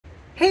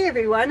Hey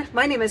everyone,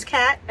 my name is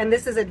Kat and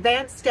this is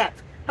Advanced Step.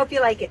 Hope you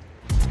like it.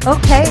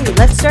 Okay,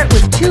 let's start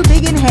with 2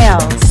 big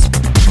inhales.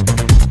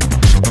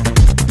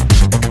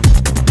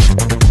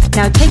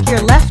 Now take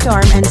your left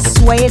arm and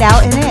sway it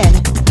out and in.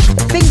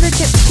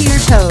 Fingertips to your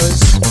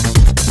toes.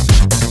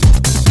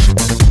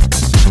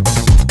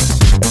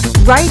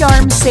 Right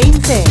arm, same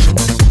thing.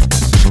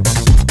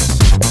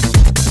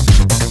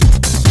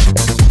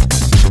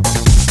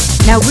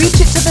 Now reach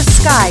it to the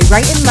sky,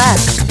 right and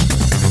left.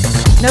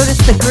 Notice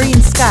the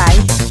green sky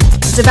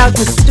is about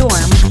to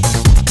storm.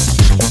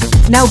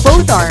 Now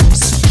both arms.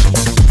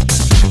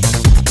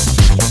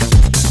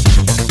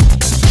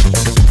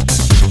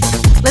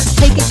 Let's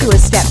take it to a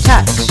step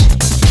touch.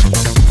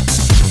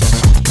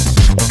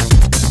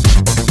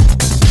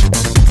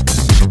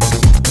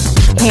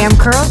 Ham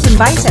curls and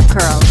bicep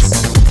curls.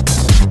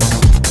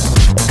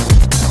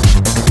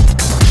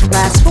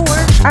 Last 4.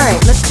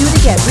 Alright, let's do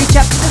it again. Reach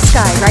up to the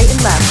sky, right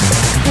and left.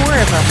 4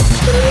 of them.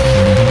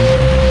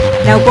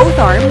 Now both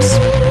arms.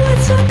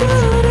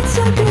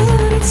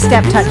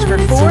 Step touch for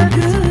 4.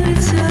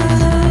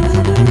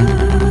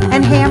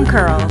 And ham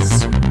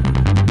curls.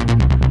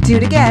 Do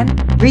it again.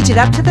 Reach it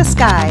up to the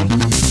sky.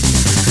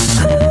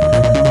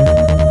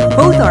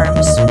 Both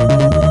arms.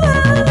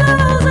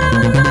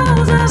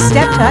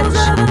 Step touch.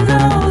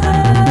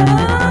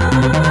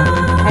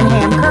 And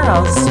ham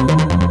curls.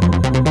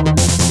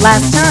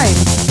 Last time.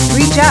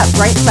 Reach up,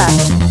 right,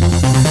 left.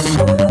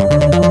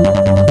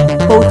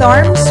 Both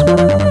arms.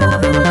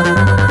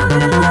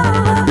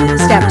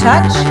 Step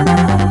touch.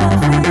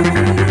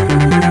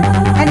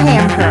 And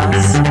ham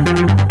curls.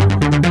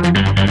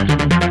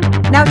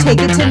 Now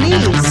take it to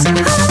knees.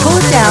 Pull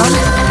it down.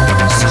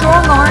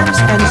 Strong arms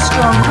and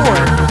strong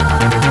core.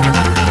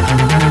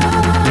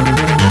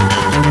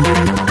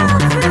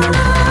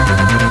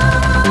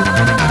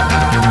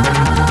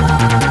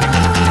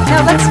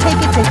 Now let's take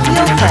it to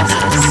heel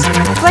presses.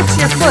 Flex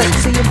your foot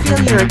so you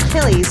feel your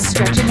Achilles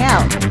stretching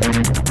out.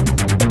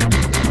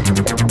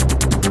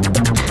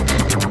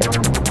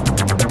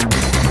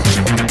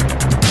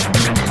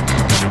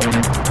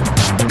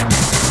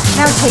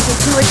 Now take it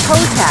to a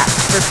toe tap.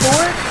 For 4,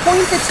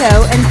 point the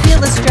toe and feel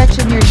the stretch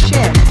in your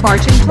shin.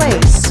 March in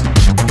place.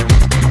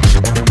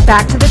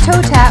 Back to the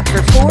toe tap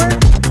for 4.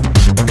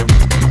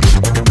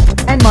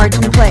 And march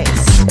in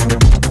place.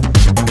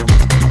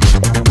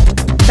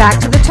 Back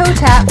to the toe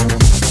tap.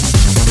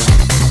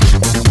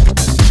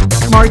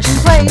 March in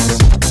place.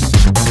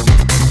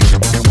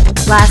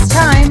 Last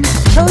time,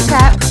 toe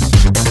tap.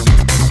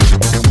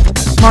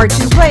 March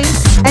in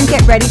place and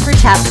get ready for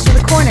taps to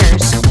the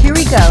corners. Here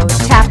we go.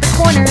 Tap the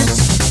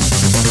corners.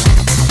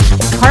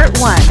 Part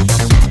 1.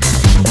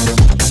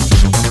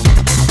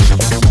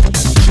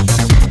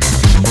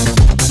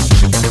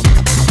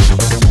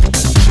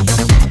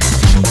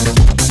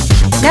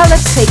 Now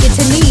let's take it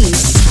to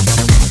knees.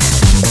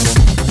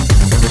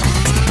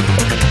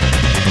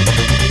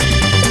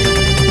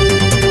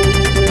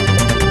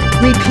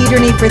 Repeat or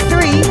knee for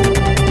 3.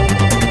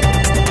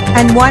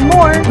 And 1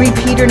 more.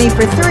 Repeat or knee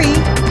for 3.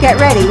 Get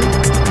ready.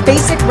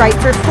 Basic right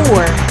for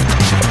 4.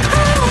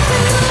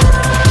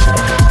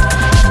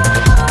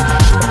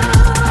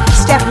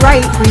 Step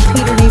right,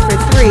 repeat or knee for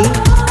 3.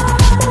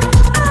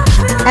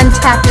 And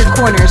tap your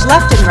corners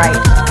left and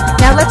right.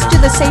 Now let's do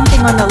the same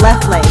thing on the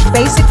left leg.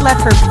 Basic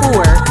left for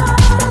 4.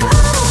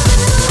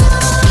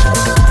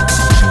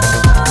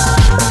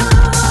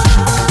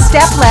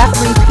 Step left,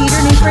 repeat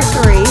or knee for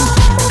 3.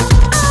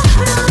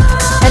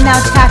 And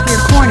now tap your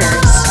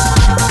corners.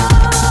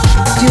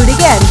 Do it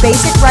again.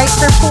 Basic right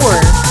for 4.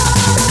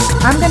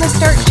 I'm going to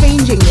start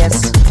changing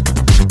this.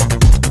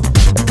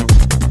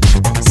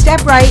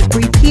 Step right,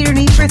 repeat or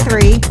knee for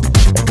 3.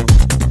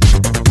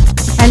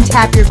 And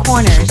tap your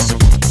corners.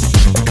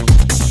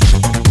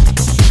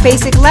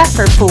 Basic left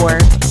for 4.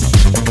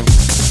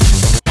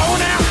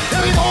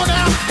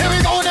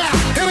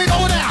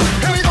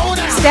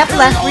 Step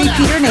left,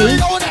 repeat or knee.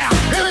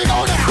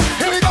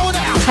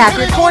 Tap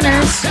your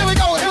corners.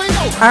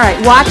 Alright,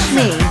 watch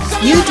me.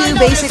 You do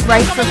basic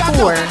right for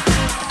 4.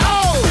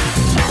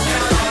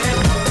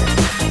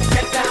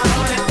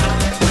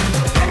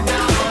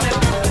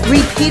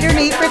 Repeat or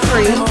knee for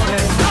 3.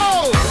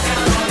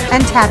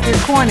 And tap your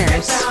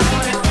corners.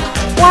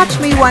 Watch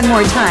me one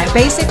more time.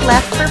 Basic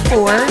left for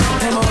 4.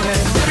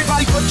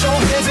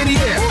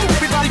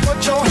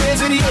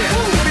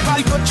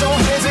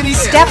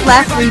 Step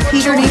left,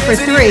 repeat or knee for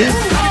 3.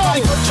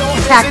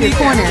 Tap your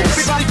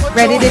corners.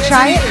 Ready to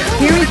try it?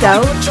 Here we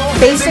go.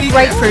 Basic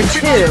right for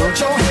 2.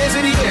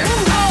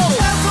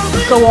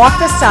 Go off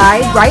the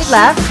side, right,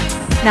 left.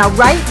 Now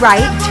right,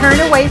 right, turn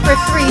away for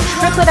 3,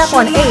 triplet up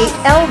on 8,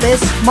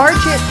 Elvis,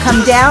 march it,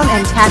 come down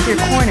and tap your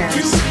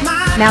corners.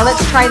 Now let's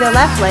try the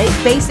left leg,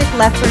 basic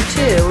left for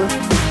 2.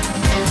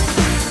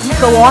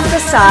 Go off the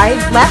side,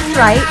 left,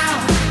 right,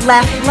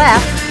 left,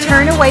 left,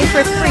 turn away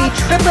for 3,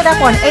 triplet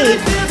up on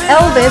 8,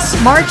 Elvis,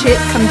 march it,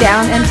 come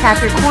down and tap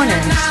your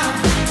corners.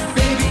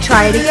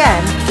 Try it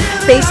again,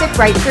 basic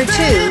right for 2.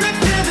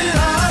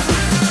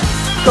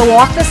 Go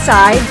off the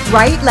side,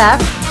 right,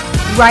 left,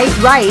 right,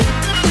 right,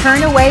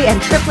 turn away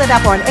and triplet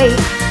up on 8,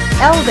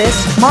 Elvis,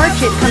 march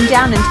it, come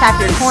down and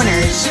tap your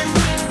corners.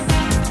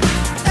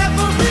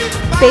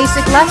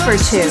 Basic left for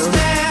 2.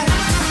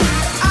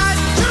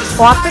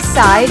 Off the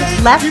side,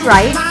 left,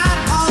 right,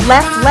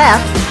 left,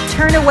 left,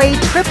 turn away,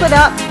 triplet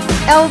up,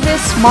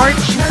 Elvis,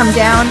 march, come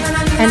down,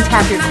 and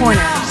tap your corners.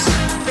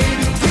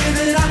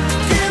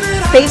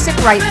 Basic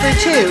right for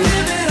 2.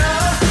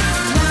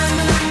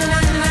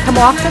 Come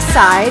off the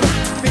side,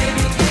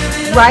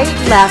 right,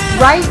 left,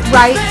 right,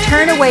 right,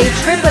 turn away,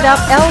 triplet up,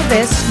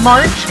 Elvis,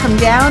 march, come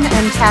down,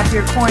 and tap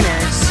your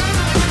corners.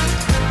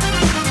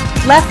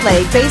 Left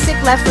leg,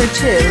 basic left for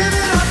 2.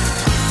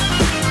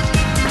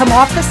 Come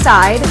off the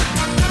side,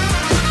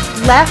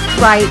 left,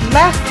 right,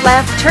 left,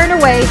 left, turn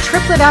away,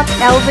 triplet up,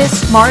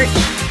 Elvis, march,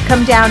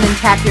 come down and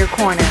tap your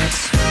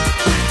corners.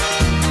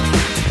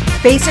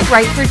 Basic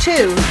right for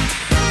 2.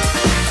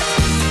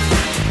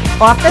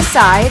 Off the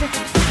side,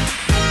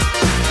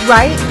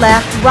 right,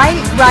 left, right,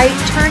 right,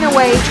 turn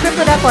away,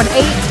 triplet up on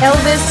 8,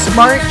 Elvis,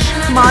 march,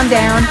 come on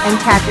down and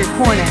tap your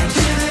corners.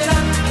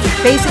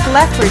 Basic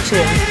left for 2.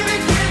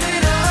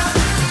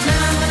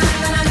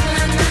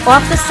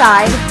 Off the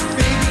side,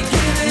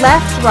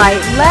 left,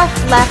 right, left,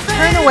 left,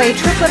 turn away,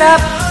 triplet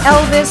up,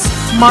 Elvis,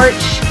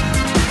 march,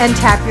 and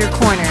tap your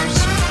corners.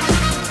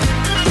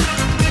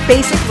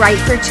 Basic right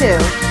for 2.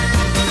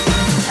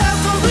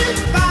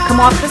 Come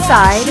off the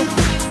side,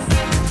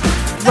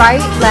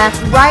 right,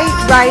 left, right,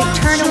 right,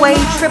 turn away,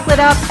 triplet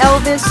up,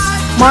 Elvis,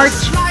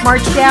 march,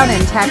 march down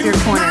and tap your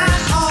corners.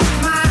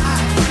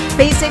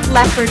 Basic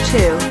left for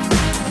 2.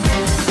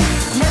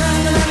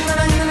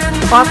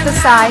 Off the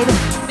side,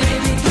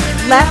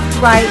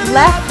 left, right,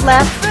 left,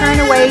 left, turn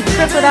away,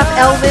 triplet up,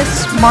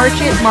 Elvis, march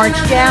it, march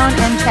down,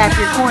 and tap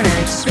your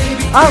corners.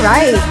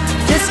 Alright,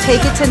 just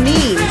take it to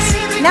knees.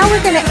 Now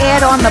we're going to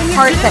add on the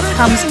part that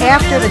comes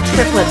after the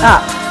triplet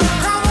up.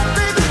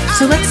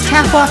 So let's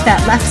tap off that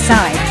left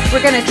side.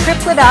 We're going to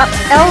triplet up,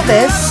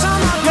 Elvis,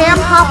 ham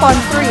hop on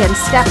 3 and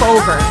step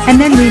over. And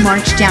then we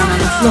march down on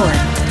the floor.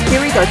 Here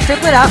we go,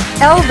 triplet up,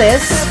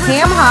 Elvis,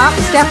 ham hop,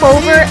 step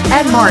over,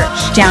 and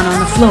march. Down on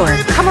the floor.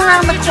 Come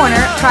around the corner,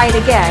 try it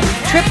again.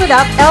 Triplet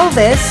up,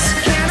 Elvis,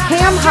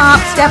 ham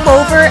hop, step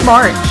over,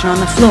 march. On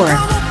the floor.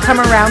 Come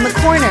around the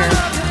corner.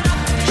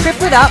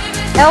 Triplet up,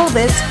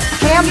 Elvis,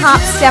 ham hop,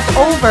 step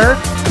over,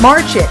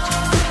 march it.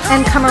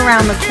 And come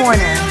around the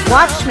corner.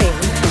 Watch me.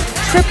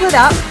 Triplet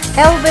up,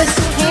 Elvis,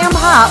 ham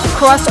hop,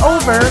 cross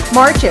over,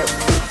 march it.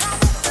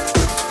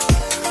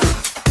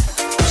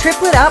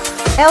 Triplet up,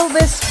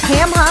 Elvis,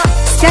 ham hop,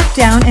 Step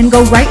down and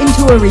go right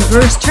into a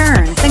reverse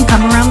turn, then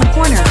come around the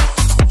corner.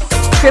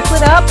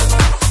 triplet up,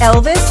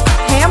 Elvis,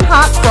 ham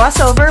hop, cross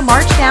over,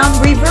 march down,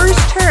 reverse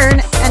turn,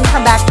 and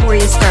come back to where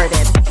you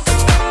started.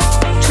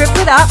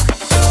 Triplet up,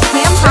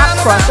 ham hop,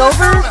 cross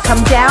over,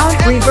 come down,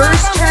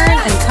 reverse turn,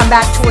 and come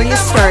back to where you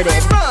started.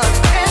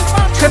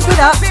 Triplet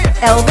up,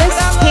 Elvis,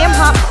 ham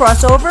hop,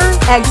 cross over,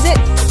 exit,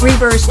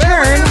 reverse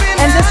turn,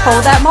 and just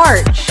hold that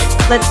march.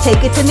 Let's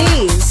take it to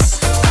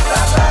knees.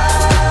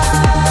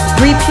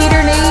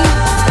 Repeater knee,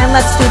 and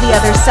let's do the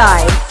other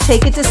side.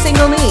 Take it to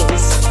single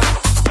knees.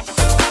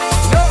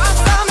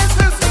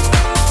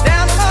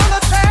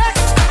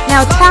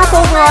 Now tap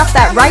over off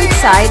that right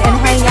side and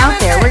hang out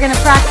there. We're going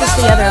to practice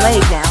the other leg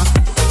now.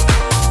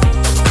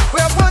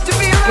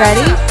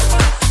 Ready?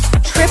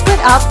 Triplet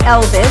up,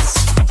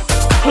 Elvis,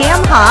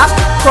 ham hop,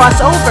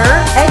 cross over,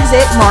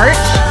 exit, march,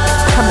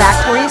 come back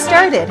to where you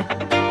started.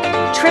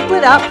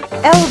 Triplet up,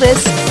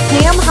 Elvis,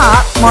 ham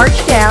hop, march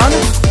down,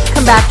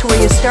 come back to where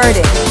you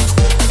started.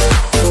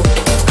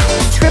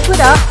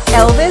 Triplet up,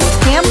 Elvis,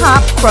 ham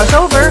hop, cross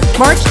over,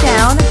 march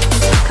down,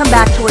 come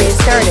back to where you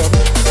started.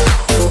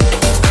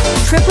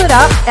 Triplet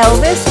up,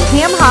 Elvis,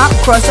 ham hop,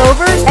 cross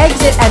over,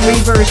 exit, and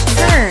reverse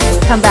turn,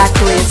 come back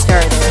to where you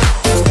started.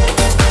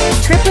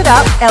 Triplet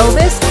up,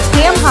 Elvis,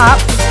 ham hop,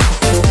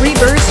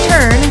 reverse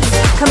turn,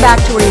 come back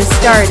to where you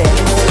started.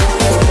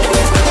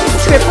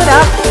 Triplet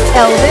up,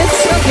 Elvis,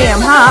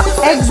 ham hop,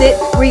 exit,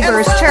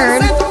 reverse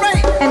turn,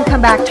 and come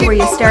back to where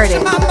you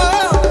started.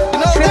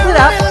 Triplet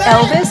up,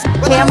 Elvis,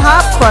 ham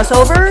hop, cross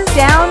over,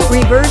 down,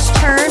 reverse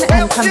turn,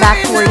 and come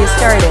back to where you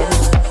started.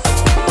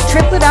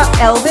 Triplet up,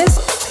 Elvis,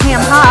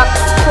 ham hop,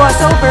 cross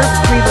over,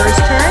 reverse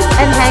turn,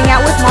 and hang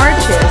out with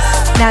marches.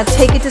 Now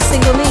take it to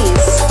single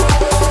knees.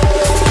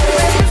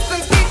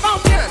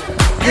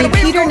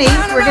 Repeater knee,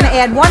 we're going to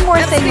add one more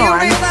thing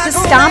on.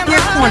 Just stomp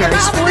your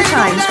corners 4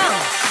 times.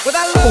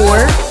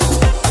 4,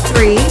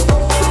 3,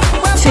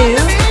 2,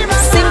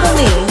 single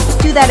knee.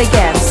 Do that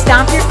again.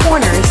 Stomp your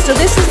corners. So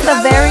this is the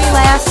very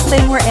last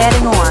thing we're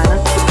adding on.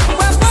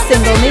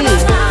 Single knee.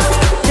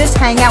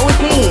 Just hang out with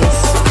knees.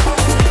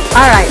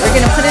 Alright, we're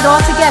going to put it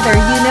all together.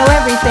 You know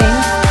everything.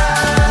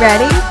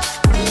 Ready?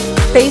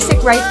 Basic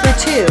right for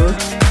 2.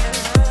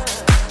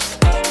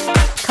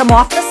 Come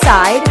off the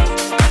side.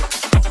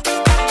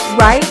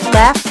 Right,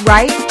 left,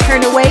 right,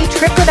 turn away,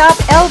 triplet up,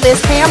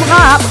 Elvis, ham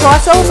hop,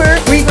 cross over,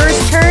 reverse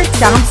turn,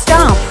 stomp,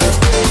 stomp.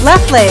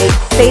 Left leg,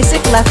 basic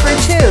left for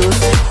 2.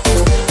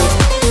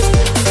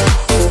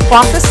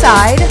 Off the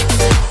side,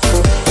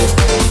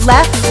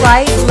 left,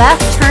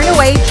 turn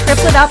away,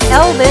 triplet up,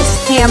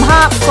 Elvis, ham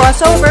hop,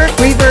 crossover,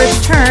 reverse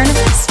turn,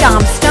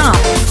 stomp, stomp.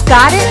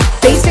 Got it?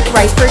 Basic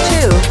right for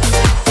 2.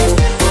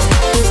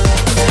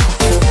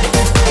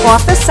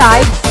 Off the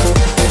side,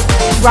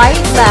 right,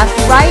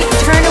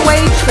 turn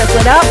away,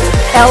 triplet up,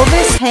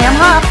 Elvis, ham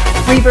hop,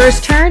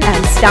 reverse turn,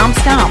 and stomp,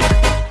 stomp.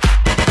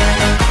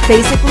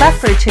 Basic left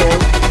for 2.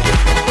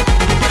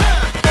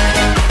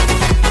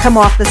 Come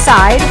off the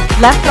side,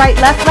 left,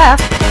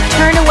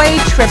 turn away,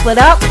 triplet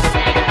up,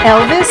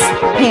 Elvis,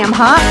 ham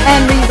hop,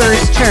 and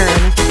reverse turn.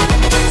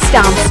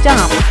 Stomp,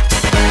 stomp.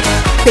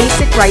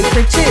 Basic right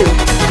for 2.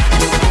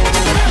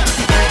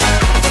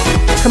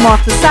 Come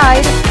off the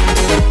side,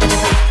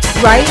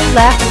 right,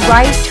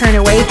 turn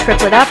away,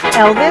 triplet up,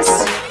 Elvis,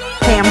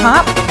 ham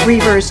hop,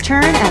 reverse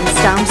turn, and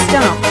stomp,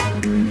 stomp.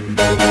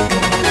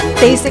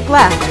 Basic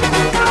left.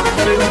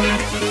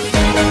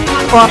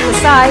 Off the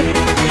side,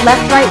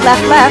 left,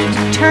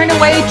 turn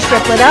away,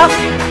 triplet up,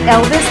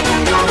 Elvis,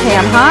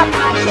 ham hop,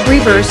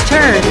 reverse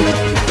turn,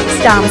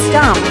 stomp,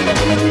 stomp.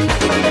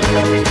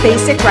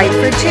 Basic right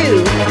for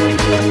 2.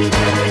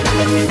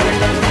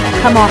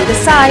 Come off the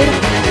side,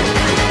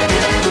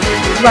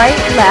 right,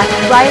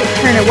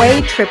 turn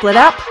away, triplet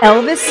up,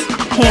 Elvis,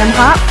 ham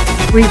hop,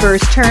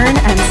 reverse turn,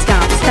 and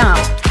stomp, stomp.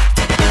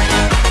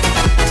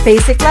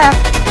 Basic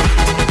left.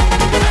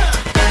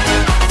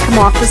 Come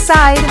off the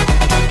side,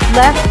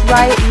 left,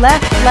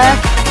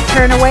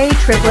 turn away,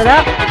 triplet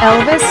up,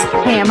 Elvis,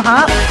 ham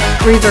hop,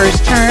 reverse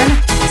turn,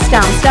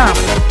 stomp, stomp.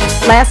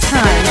 Last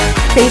time,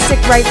 basic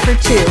right for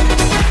 2.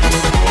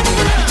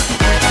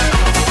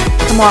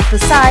 Come off the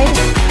side,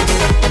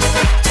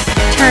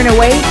 turn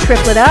away,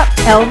 triplet up,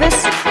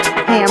 Elvis,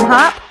 ham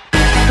hop,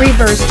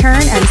 reverse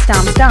turn, and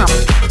stomp, stomp.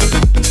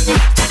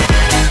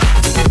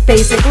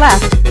 Basic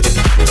left.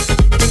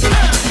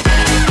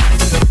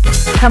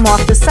 Come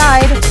off the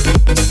side,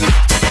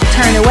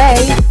 turn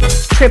away,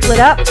 triplet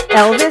up,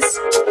 Elvis,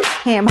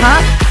 ham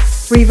hop,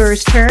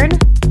 reverse turn,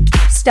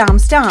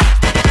 stomp, stomp.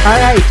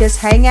 Alright, just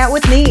hang out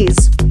with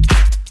knees.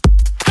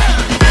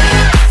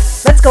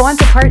 Let's go on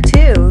to part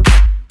 2.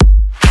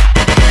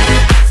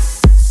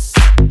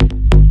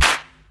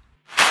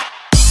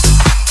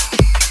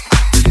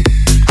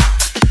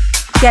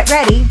 Get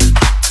ready.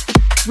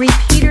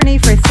 Repeater knee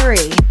for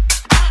 3.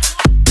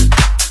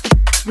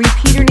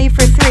 Repeater knee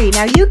for 3.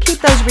 Now you keep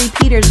those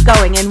repeaters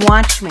going and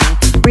watch me.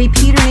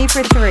 Repeater knee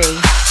for 3.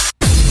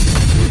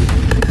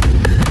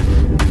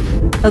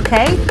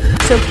 Okay?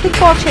 So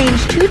kickball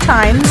change 2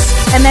 times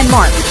and then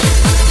march.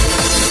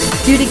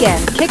 Do it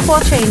again. Kickball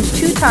change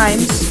 2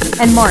 times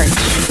and march.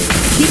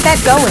 Keep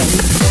that going.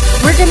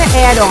 We're going to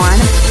add on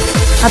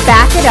a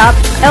back it up,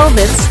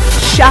 Elvis,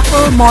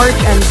 shuffle, march,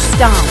 and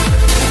stomp.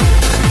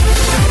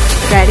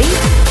 Ready?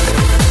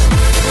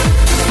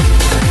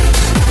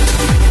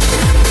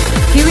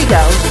 Here we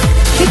go.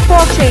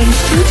 Kickball change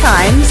 2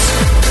 times.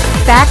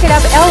 Back it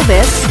up,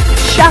 Elvis,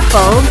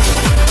 shuffle,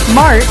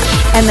 march,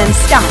 and then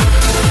stomp.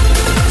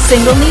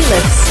 Single knee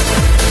lifts.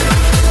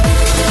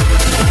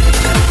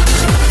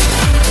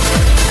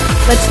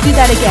 Let's do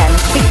that again.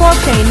 Kickball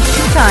change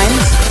 2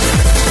 times.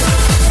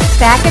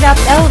 Back it up,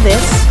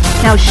 Elvis.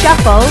 Now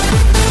shuffle,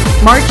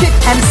 march it,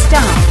 and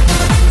stomp.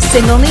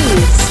 Single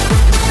knees.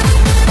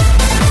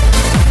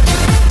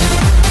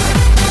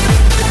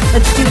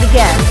 Let's do it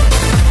again.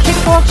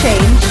 Kickball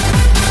change.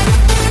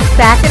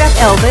 Back it up,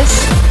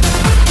 Elvis.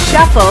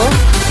 Shuffle,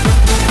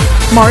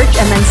 march,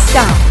 and then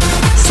stomp.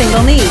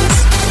 Single knees.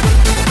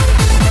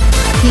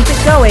 Keep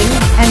it going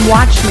and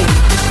watch me.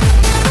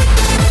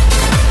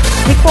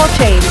 Kickball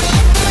change.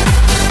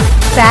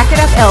 Back it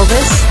up,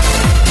 Elvis.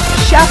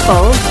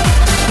 Shuffle,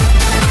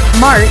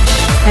 march,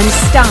 and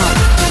stomp.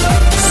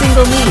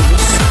 Single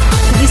knees.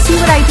 Did you see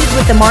what I did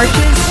with the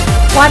marches?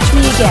 Watch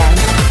me again.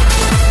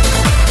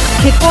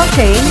 Kickball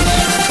change.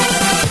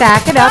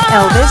 Back it up,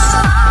 Elvis.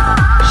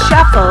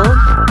 Shuffle,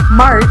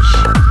 march,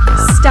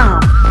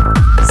 stomp.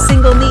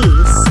 Single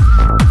knees.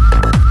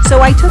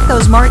 So I took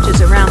those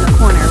marches around the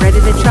corner. Ready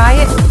to try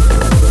it?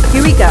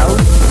 Here we go.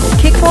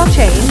 Kickball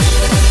change.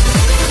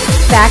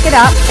 Back it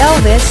up,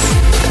 Elvis.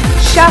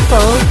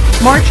 Shuffle,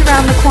 march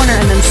around the corner,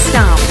 and then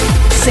stomp.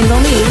 Single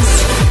knees.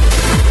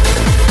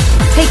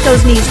 Take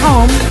those knees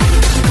home.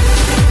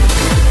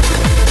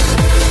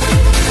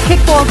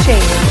 Kickball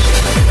change.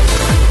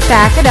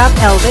 Back it up,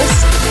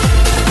 Elvis.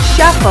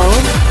 Shuffle,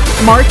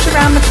 march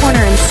around the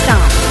corner, and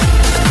stomp.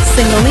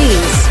 Single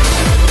knees.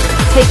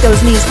 Take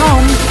those knees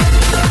home.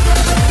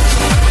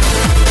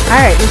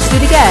 Alright, let's do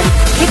it again.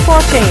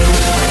 Kickball change.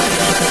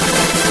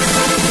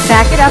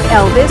 Back it up,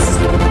 Elvis.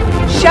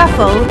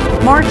 Shuffle,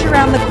 march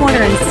around the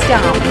corner, and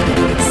stomp.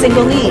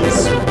 Single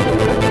knees.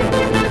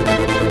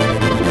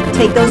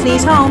 Take those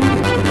knees home.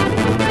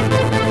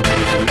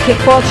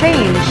 Kickball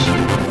change.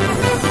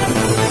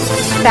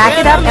 Back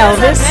it up,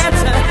 Elvis.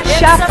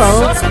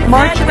 Shuffle,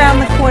 march around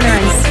the corner,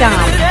 and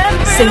stomp.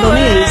 Single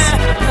knees.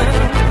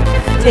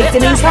 Take the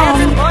knees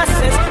home.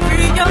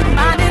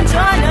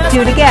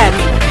 Do it again.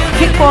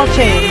 Kickball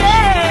change.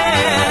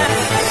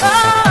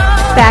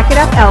 Back it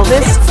up,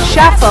 Elvis.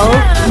 Shuffle,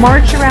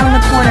 march around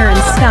the corner, and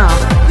stomp.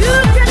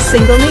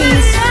 Single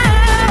knees.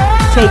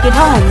 Take it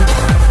home.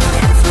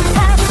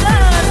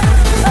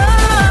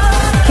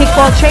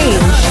 Kickball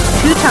change.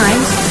 2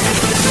 times.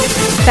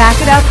 Back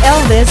it up,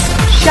 Elvis.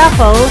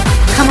 Shuffle.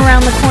 Come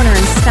around the corner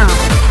and stomp.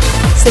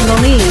 Single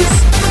knees.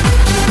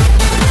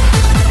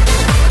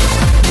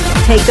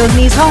 Take those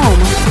knees home.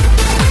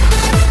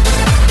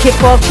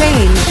 Kickball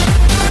change.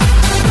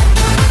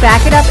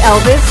 Back it up,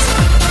 Elvis.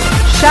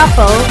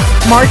 Shuffle.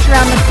 March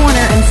around the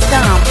corner and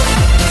stomp.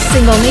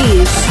 Single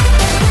knees.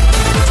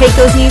 Take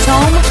those knees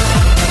home.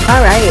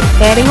 All right,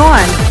 adding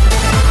on.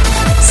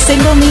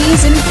 Single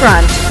knees in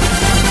front.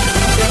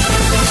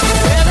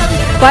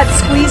 Butt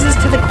squeezes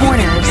to the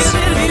corners.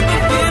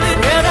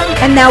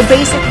 And now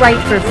basic right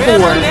for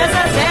 4.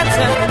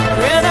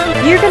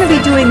 You're going to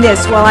be doing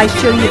this while I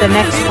show you the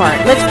next part.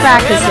 Let's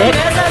practice it.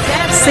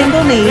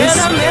 Single knees.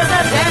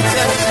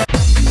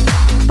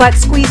 Butt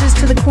squeezes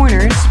to the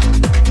corners.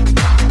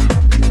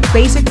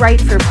 Basic right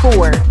for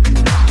 4.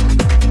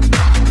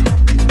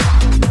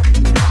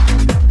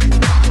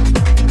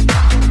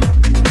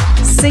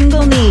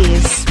 Single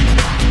knees.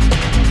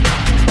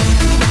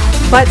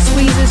 Butt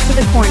squeezes to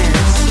the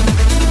corners.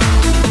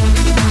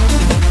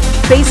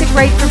 Basic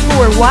right for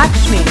 4.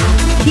 Watch me.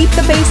 Keep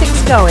the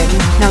basics going.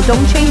 Now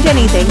don't change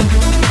anything.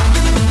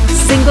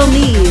 Single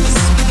knees.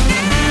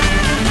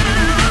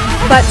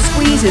 Butt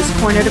squeezes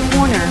corner to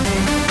corner.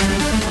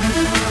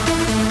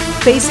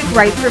 Basic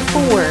right for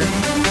 4.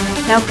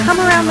 Now come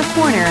around the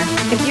corner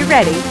if you're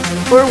ready,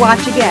 or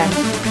watch again.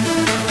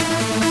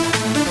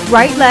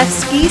 Right, left,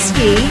 ski,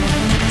 ski.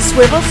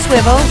 Swivel,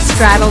 swivel,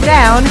 straddle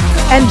down,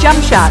 and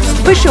jump shots.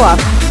 Push off.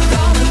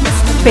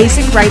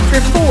 Basic right for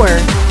 4.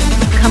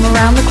 Come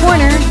around the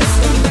corner.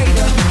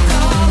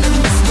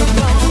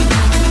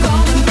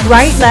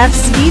 Right, left,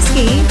 ski,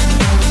 ski.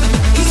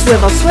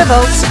 Swivel,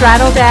 swivel,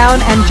 straddle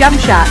down, and jump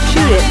shot.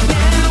 Shoot it.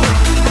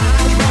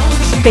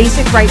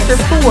 Basic right for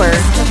 4.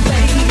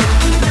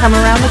 Come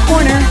around the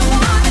corner.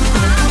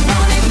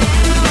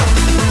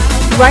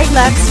 Right,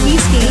 left, ski,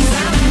 ski.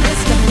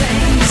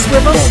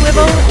 Swivel,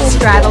 swivel,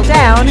 straddle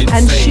down,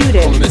 and shoot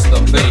it.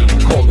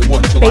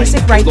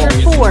 Basic right for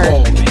 4.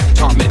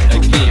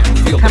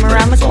 Come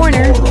around the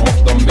corner.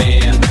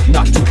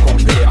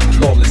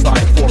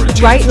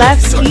 Right,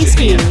 left, ski,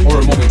 ski.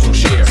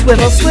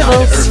 Swivel,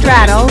 swivel,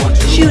 straddle,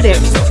 shoot it.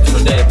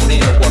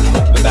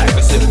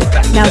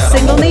 Now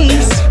single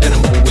knees.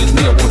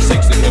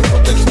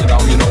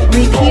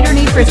 Repeat or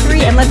knee for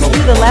 3, and let's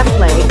do the left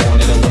leg.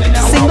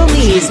 Single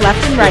knees,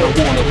 left and right.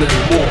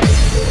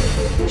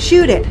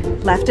 Shoot it,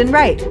 left and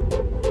right.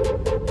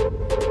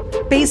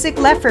 Basic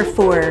left for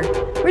 4.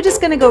 We're just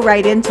going to go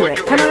right into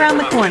it. Come around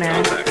the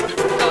corner.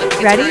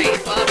 Ready?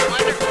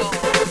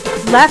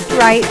 Left,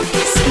 right,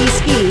 ski,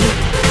 ski.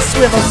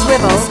 Swivel,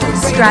 swivel,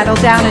 straddle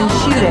down and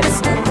shoot it.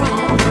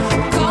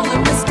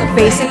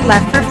 Basic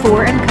left for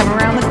 4 and come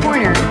around the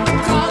corner.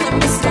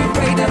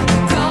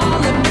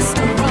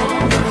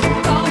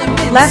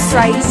 Left,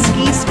 right,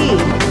 ski, ski.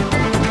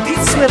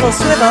 Swivel,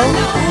 swivel,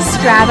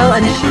 straddle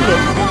and shoot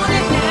it.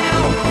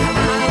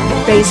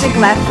 Basic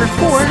left for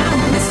 4.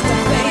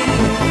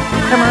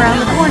 Come around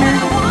the corner.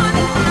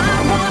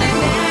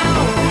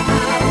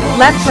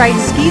 Left, right,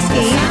 ski,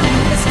 ski.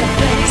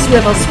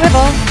 Swivel,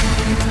 swivel,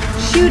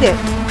 shoot it.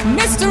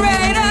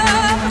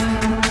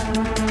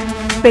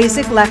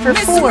 Basic left for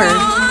 4.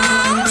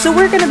 So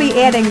we're going to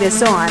be adding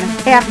this on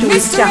after we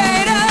stomp.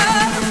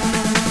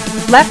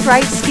 Left,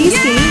 right, ski,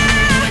 ski.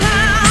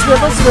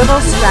 Swivel,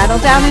 swivel, straddle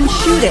down and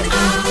shoot it.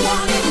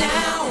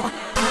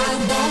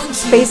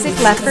 Basic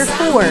left for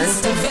 4.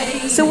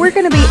 So we're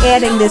going to be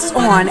adding this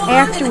on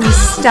after we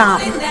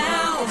stomp.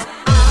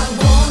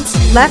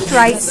 Left,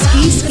 right,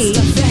 ski, ski.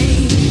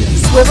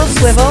 Swivel,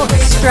 swivel,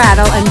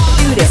 straddle and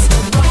shoot it.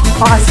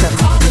 Awesome.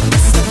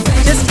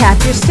 Just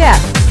tap your step.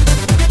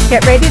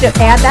 Get ready to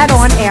add that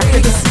on after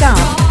the stomp.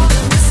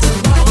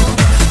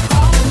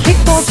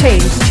 Kickball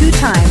change 2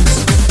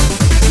 times.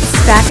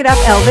 Back it up,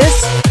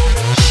 Elvis.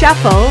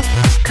 Shuffle.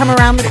 Come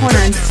around the corner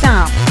and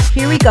stomp.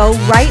 Here we go.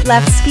 Right,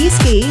 left, ski,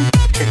 ski.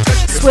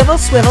 Swivel,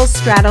 swivel,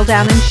 straddle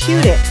down and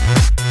shoot it.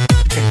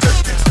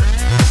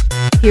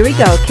 Here we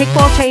go.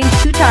 Kickball change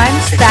 2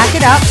 times. Back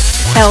it up.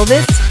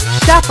 Elvis.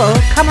 Shuffle.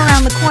 Come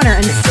around the corner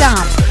and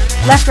stomp.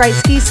 Left, right,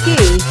 ski, ski.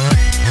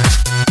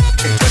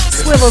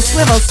 Swivel,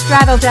 swivel,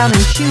 straddle down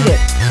and shoot it.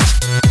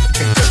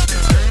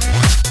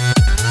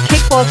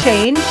 Kickball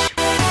change.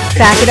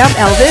 Back it up,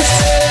 Elvis.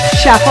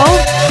 Shuffle.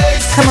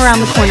 Come around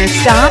the corner,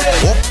 stomp.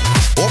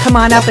 Come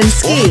on up and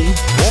ski.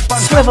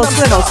 Swivel,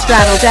 swivel,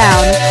 straddle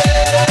down.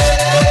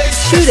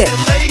 Shoot it.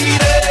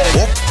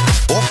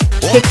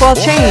 Kickball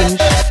change.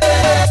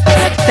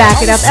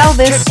 Back it up,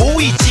 Elvis.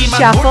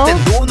 Shuffle.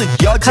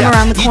 Come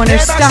around the corner,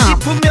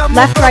 stomp.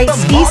 Left, right,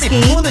 ski,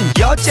 ski.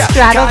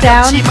 Straddle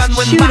down,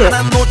 shoot it.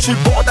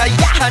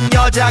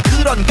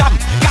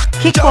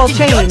 Kickball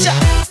change.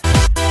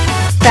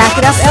 Back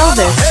it up,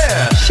 Elvis.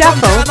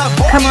 Shuffle.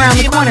 Come around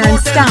the corner and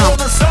stomp.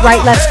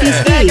 Right, left, ski,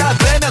 ski.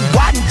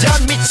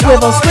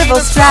 Swivel, swivel,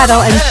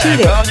 straddle and shoot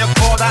it.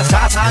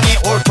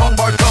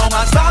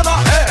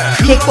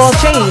 Kickball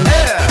change.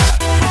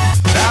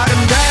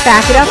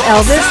 Back it up,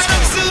 Elvis.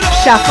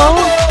 Shuffle.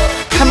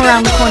 Come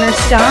around the corner,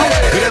 stomp.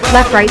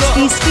 Left, right,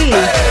 ski, ski.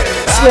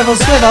 Swivel,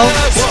 swivel,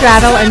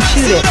 straddle, and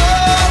shoot it.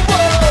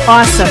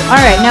 Awesome. All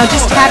right, now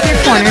just tap your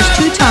corners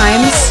 2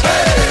 times.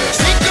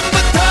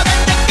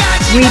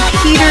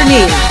 Repeater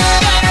knee.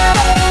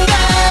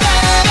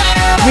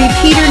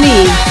 Repeater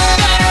knee.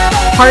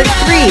 Part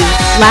 3,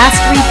 last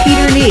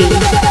repeater knee.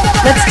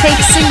 Let's take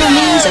single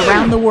knees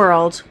around the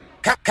world.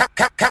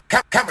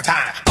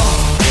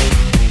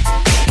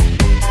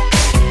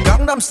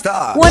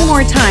 One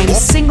more time,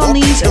 single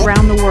knees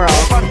around the world.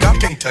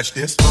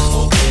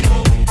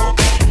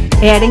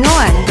 Adding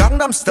on.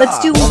 Let's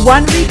do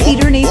 1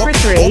 repeater knee for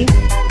 3.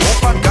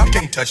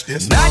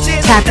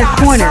 Tap your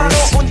corners.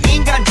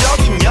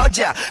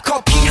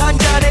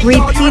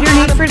 Repeater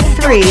knee for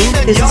 3.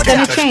 This is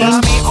going to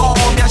change.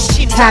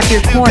 Tap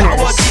your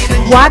corners.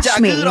 Watch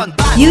me.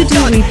 You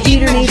do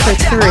repeater knee for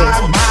 3.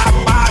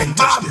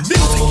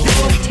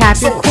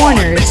 Tap your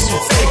corners.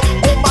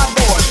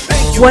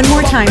 One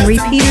more time.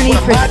 Repeater knee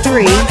for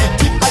 3.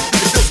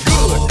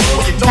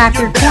 Tap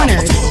your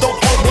corners.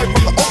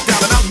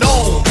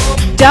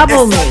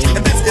 Double knee.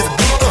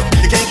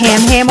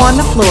 Ham on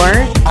the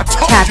floor.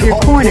 Tap your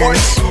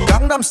corners.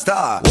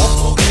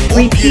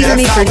 Repeater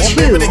knee for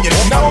 2.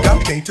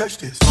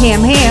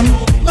 Ham.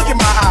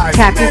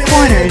 Tap your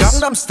corners.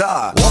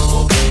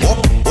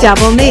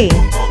 Double knee.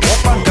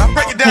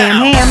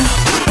 Ham.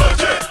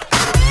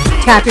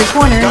 Tap your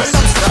corners.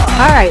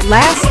 Alright,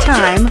 last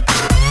time.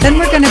 Then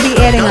we're going to be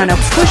adding on a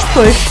push,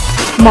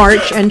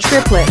 march, and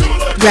triplet.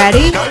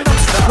 Ready?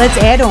 Let's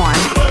add on.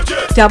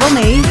 Double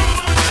knee.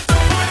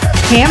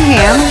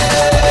 Ham.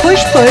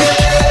 Push,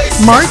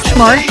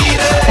 march,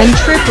 and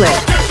triplet.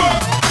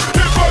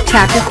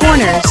 Tap your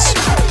corners.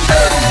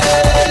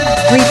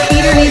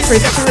 Repeater knee for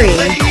 3.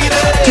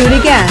 Do it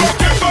again.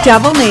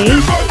 Double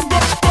knee.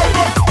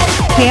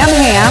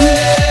 Ham.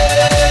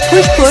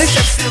 Push,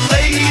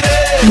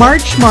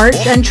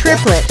 march, and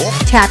triplet.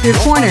 Tap your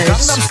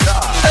corners.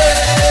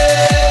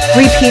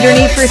 Repeater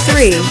knee for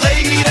 3.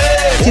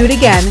 Do it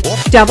again.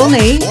 Double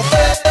knee.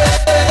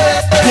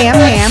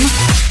 Ham.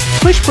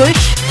 Push,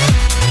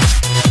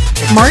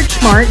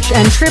 march,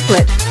 and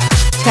triplet.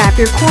 Tap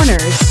your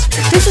corners.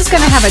 This is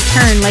going to have a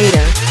turn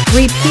later.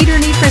 Repeater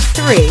knee for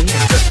 3.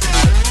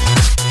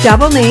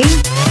 Double knee.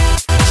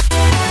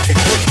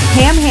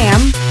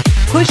 Ham.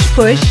 Push,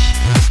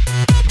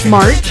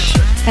 march,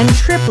 and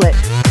triplet.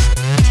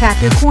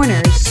 Tap your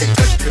corners.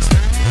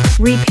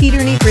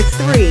 Repeater knee for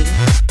 3.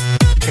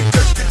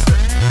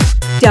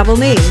 Double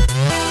knee.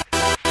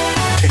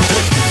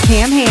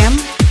 Ham.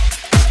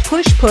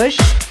 Push,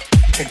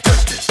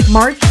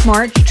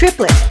 march,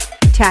 triplet.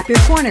 Tap your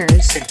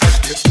corners.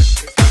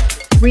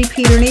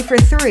 Repeater knee for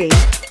 3.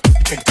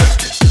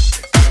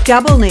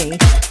 Double knee.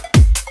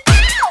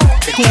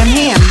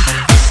 Ham.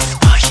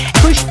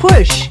 Push,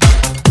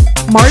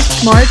 march,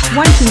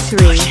 1, 2,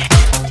 3.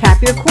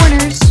 Tap your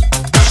corners.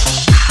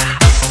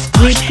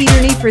 Repeater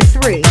knee for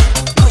 3.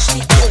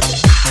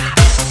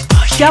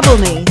 Double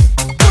knee.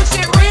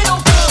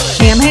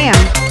 Ham.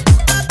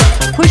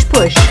 Push,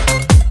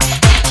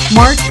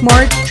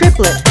 march,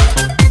 triplet.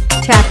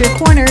 Tap your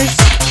corners.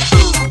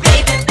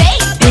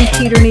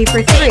 Repeater knee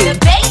for 3.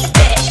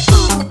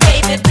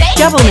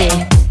 Double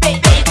knee.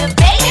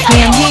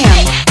 Ham.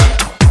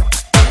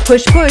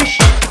 Push,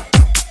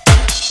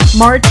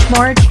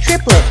 march,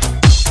 triplet.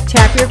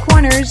 Tap your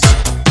corners.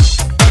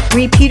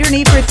 Repeater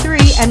knee for 3,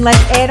 and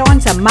let's add on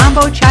some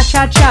mambo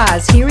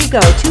cha-cha-chas. Here we go,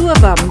 2 of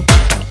them.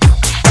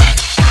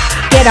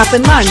 Get up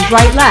and lunge,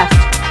 right, left.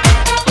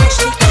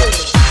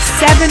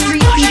 7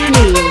 repeater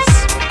knees.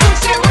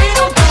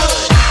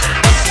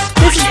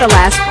 This is the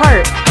last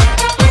part.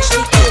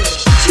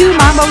 2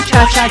 mambo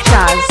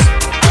cha-cha-chas.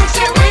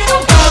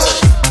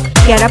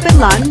 Get up and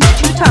lunge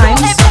 2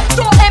 times.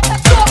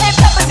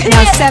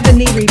 Now 7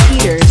 knee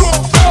repeaters.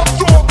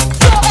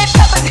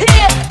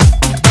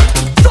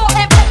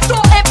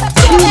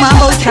 2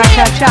 mambo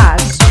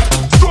cha-cha-chas.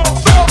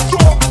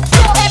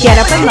 Get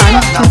up and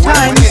lunge 2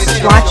 times.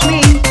 Watch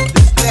me.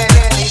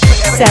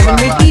 7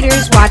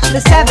 repeaters. Watch the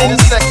 7s.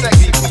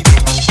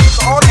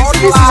 So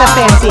this is a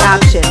fancy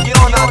option.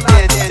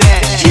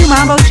 2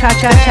 mambo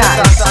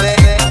cha-cha-chas.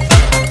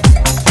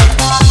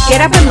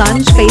 Get up and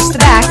lunge, face the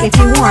back if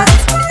you want.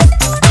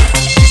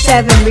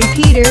 7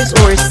 repeaters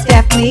or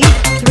step knee,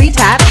 3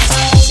 taps,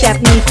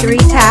 step knee, 3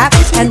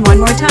 taps, and 1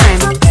 more time.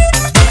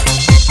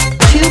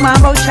 2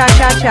 mambo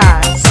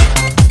cha-cha-chas.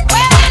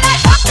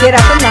 Get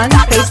up and lunge,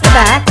 face the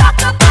back.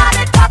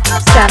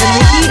 7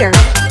 repeater.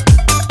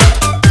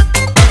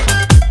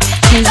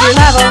 Choose your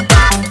level.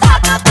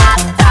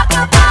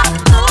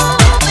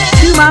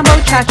 2 mambo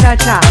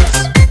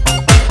cha-cha-chas.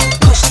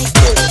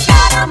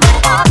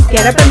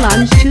 Get up and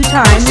lunge 2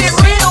 times.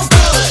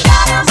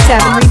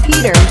 7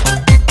 repeater.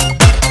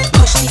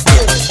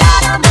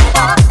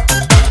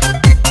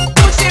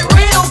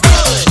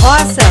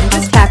 Awesome.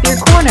 Just tap your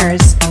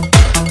corners.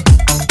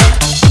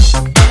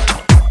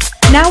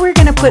 Now we're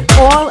going to put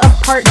all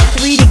of part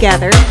 3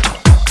 together.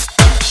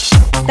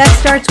 That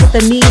starts with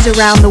the knees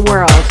around the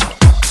world.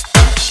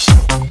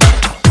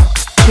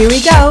 Here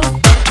we go.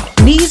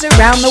 Knees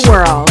around the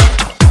world.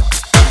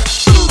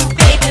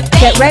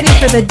 Get ready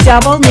for the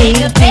double knee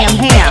ham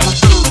ham.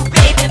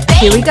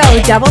 Here we go,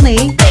 double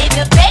knee.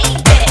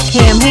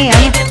 Ham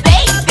ham.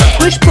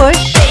 Push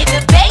push.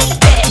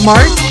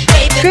 March.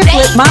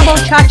 Triplet mambo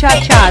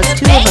cha-cha-chas,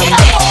 2 of them.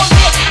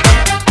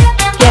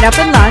 Get up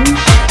and lunge.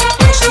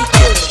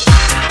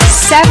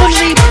 7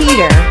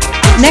 repeater.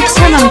 Next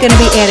time I'm going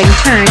to be adding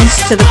turns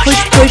to the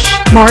push push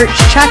march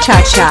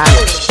cha-cha-cha.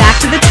 Back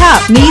to the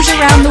top, knees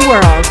around the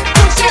world.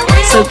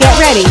 So get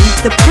ready,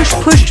 the push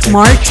push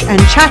march and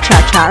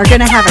cha-cha-cha are going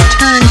to have a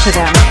turn to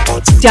them.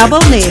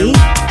 Double knee,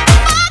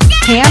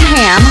 ham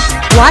ham,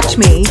 watch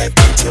me,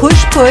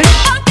 push push,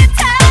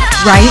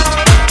 right,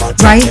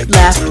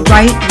 left,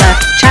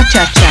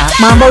 cha-cha-cha.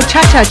 Mambo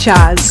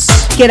cha-cha-chas.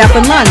 Get up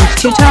and lunge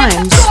 2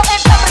 times.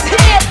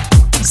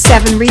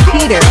 7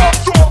 repeater.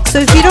 So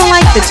if you don't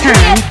like the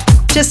turn,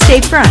 just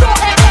stay front.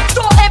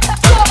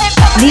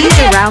 Knees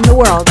around the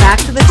world, back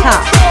to the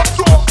top.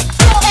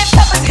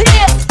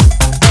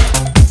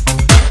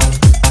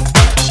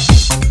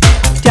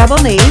 Double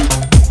knee,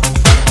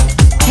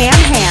 ham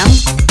ham,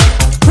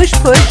 push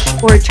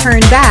push or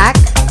turn back,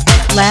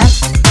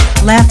 left,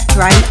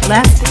 right,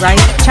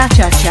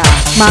 cha-cha-cha.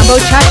 Mambo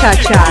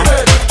cha-cha-cha.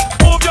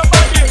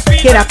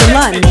 Get up and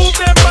lunge.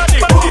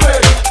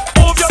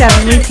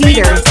 7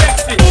 repeater.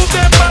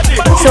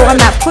 So on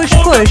that push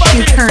push,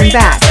 you turn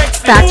back.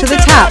 Back to the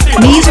top.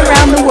 Knees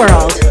around the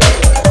world.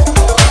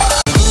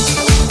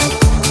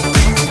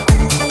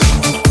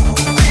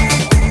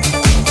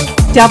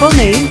 Double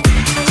knee.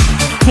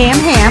 Ham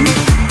ham.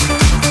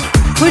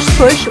 Push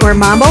push or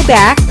mambo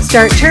back.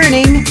 Start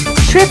turning.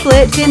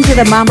 Triplet into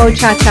the mambo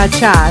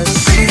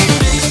cha-cha-chas.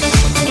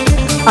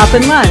 Up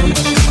and lunge.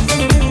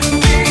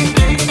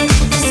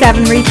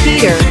 7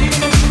 repeater.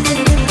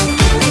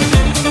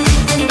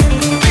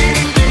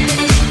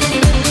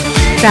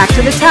 Back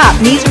to the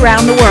top, knees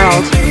around the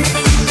world.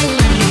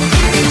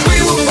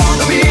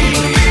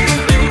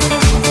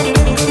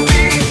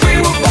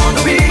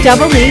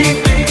 Double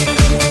knee,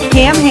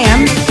 ham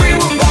ham,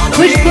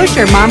 push push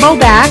or mambo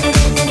back,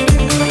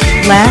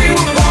 left,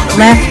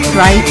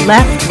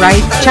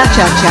 right,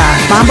 cha-cha-cha.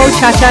 Mambo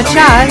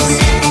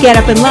cha-cha-chas, get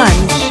up and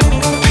lunge.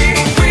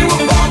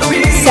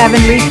 7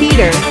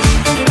 repeater.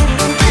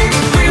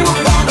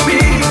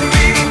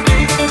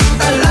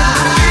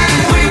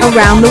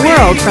 Around the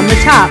world from the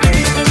top.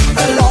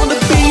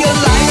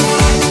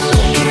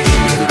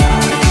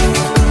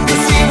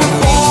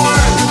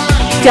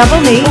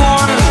 Double knee,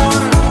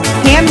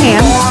 ham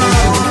ham,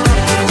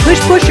 push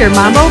push or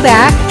mambo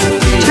back,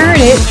 turn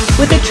it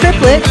with a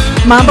triplet,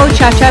 mambo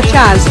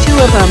cha-cha-chas, 2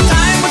 of them.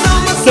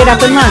 Get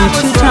up and lunge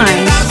 2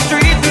 times.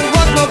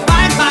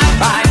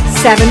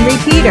 7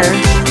 repeater.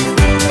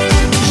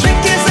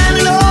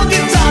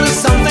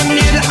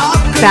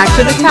 Back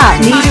to the top,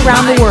 knees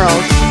around the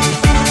world.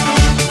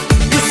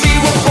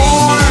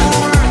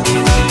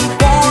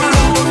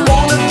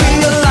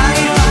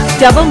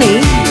 Double knee,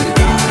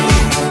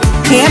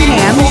 ham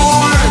ham,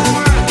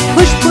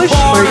 push push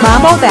or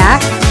mambo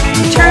back,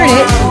 turn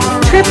it,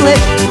 triplet,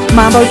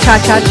 mambo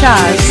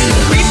cha-cha-chas.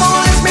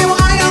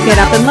 Get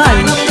up and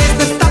lunge.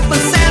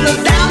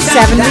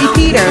 7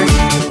 repeater.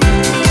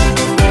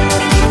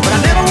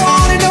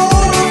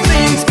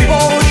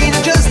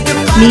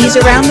 Knees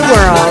around the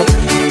world.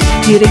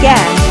 Do it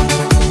again.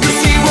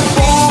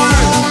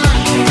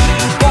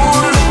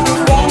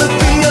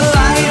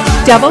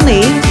 Double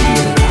knee,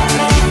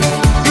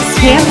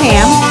 ham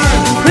ham,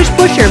 push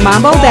push or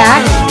mambo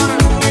back,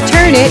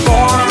 turn it,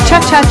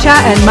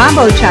 cha-cha-cha and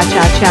mambo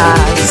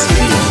cha-cha-chas.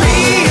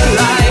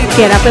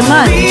 Get up and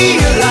lunge.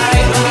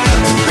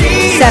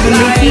 7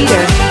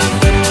 repeater.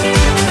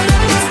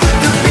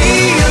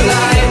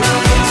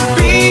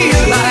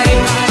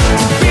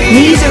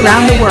 Knees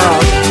around the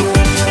world.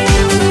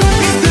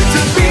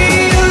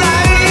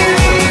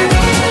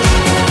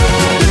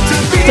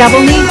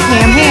 Double knee,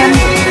 ham ham.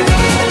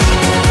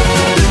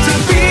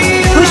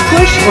 Push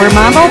push or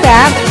mambo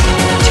back,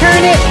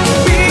 turn it,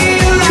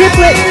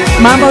 triplet,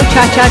 mambo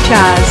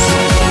cha-cha-chas.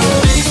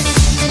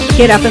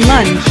 Get up and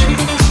lunge.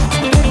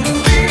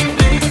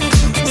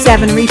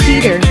 7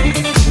 repeater.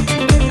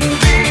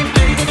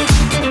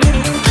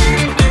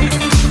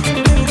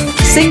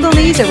 Single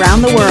knees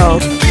around the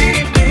world.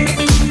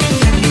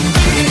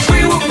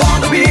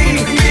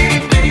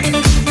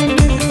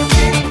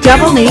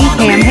 Double knee,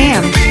 ham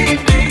ham.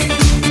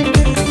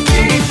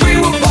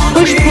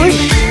 Push push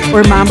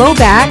or mambo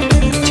back,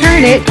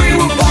 turn it,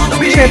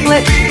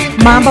 triplet,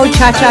 mambo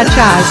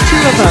cha-cha-chas, 2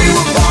 of them.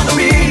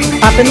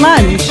 Up and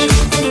lunge.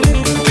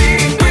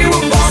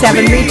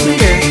 7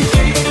 repeater.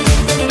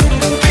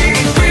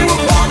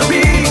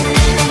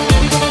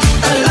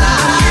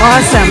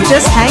 Awesome,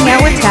 just hang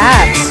out with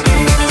tabs.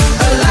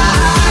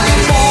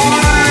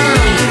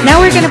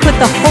 Now we're going to put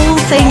the whole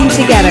thing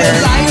together,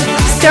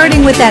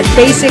 starting with that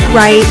basic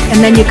right,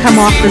 and then you come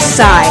off the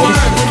side.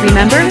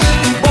 Remember?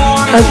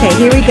 Okay,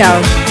 here we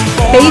go.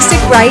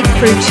 Basic right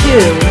for 2.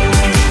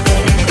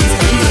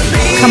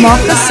 Come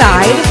off the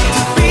side.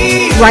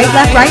 Right,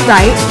 left,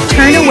 right,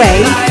 turn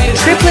away.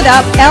 triplet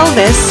up,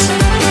 Elvis.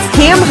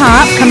 Ham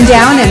hop, come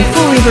down and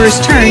full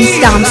reverse turn,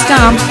 stomp,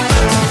 stomp.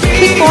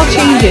 Kickball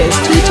changes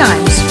 2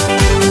 times.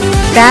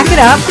 Back it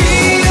up,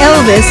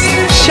 Elvis,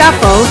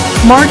 shuffle,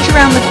 march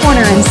around the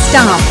corner and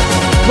stomp.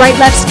 Right,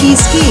 left, ski,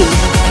 ski.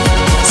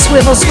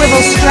 Swivel,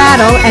 swivel,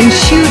 straddle and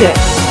shoot it.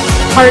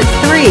 Part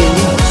 3.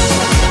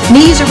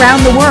 Knees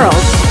around the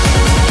world.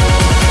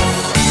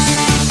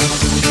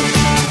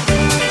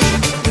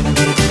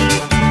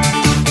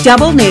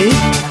 Double knee.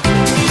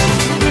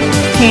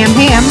 Ham,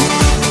 ham.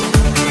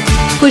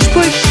 Push,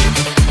 push.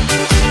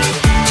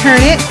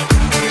 Turn it.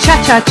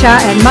 Cha-cha-cha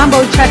and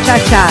mambo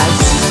cha-cha-chas.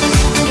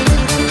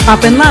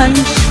 Up and lunge.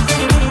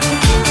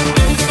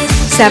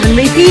 7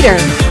 repeater.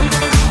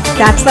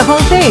 That's the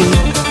whole thing.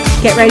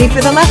 Get ready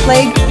for the left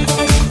leg.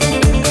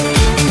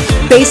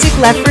 Basic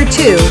left for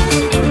 2.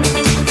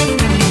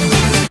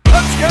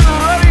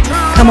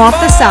 Come off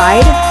the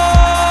side.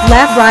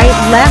 Left, right,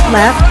 left,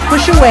 left.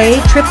 Push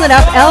away. Triplet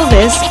up,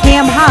 Elvis.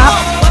 Ham hop.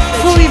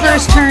 Full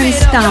reverse turn,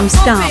 stomp,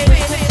 stomp.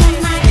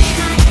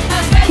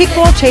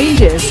 Kickball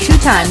changes 2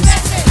 times.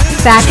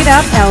 Back it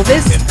up,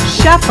 Elvis.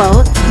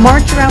 Shuffle.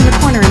 March around the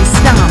corner and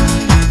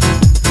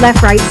stomp.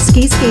 Left, right,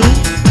 ski, ski.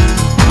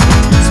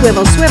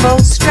 Swivel, swivel,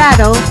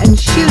 straddle, and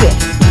shoot it.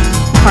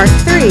 Part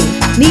 3.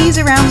 Knees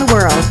around the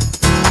world.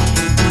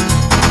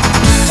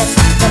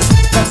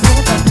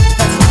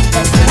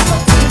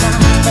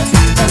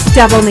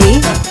 Double knee.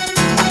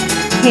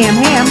 Ham,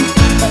 ham.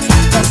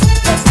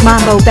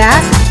 Mambo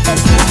back.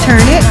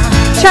 Turn it.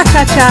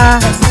 Cha-cha-cha.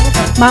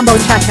 Mambo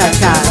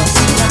cha-cha-cha.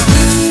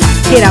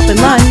 Get up and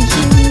lunge.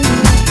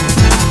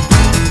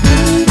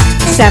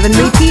 7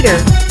 repeater.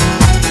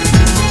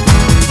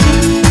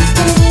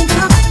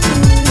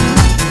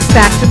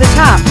 Back to the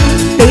top.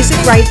 Basic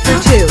right for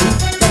 2.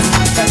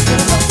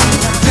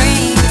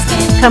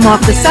 Come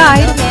off the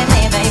side.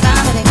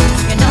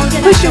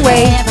 Push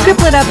away.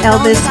 Triplet up,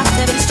 Elvis.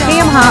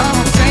 Ham hop.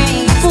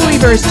 Full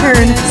reverse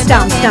turn.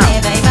 Stomp, stomp.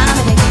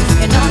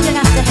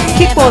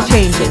 Kickball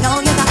changes.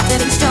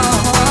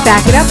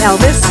 Back it up,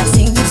 Elvis.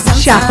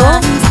 Shuffle.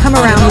 Come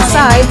around the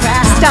side.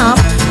 Stomp.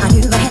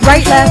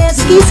 Right, left.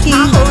 Ski, ski.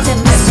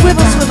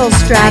 Swivel, swivel,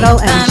 straddle,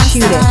 and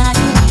shoot it.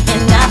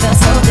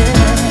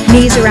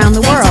 Knees around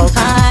the world.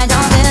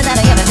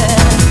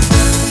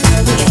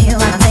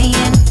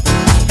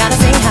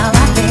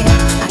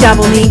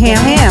 Double knee,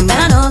 ham, ham.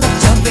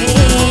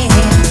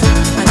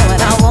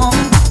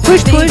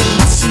 Push, push.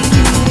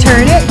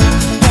 Turn it.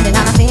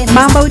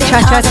 Mambo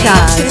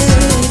cha-cha-chas.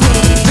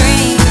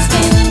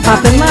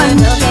 Up and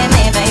lunge.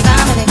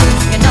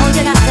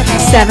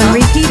 7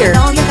 repeater.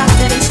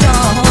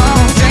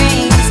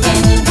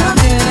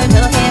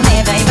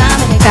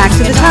 Back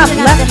to the top,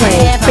 left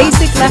leg.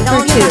 Basic left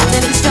for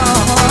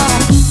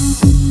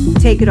 2.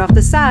 Take it off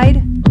the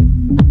side.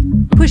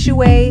 Push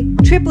away.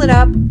 Triplet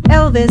up.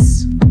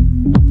 Elvis.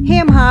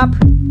 Ham hop.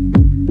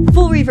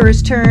 Full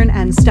reverse turn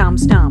and stomp,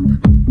 stomp.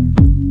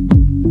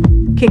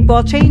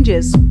 Kickball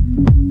changes.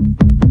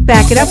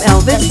 Back it up,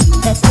 Elvis.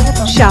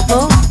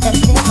 Shuffle.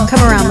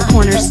 Come around the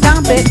corner,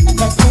 stomp it.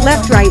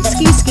 Left, right,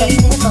 ski, ski.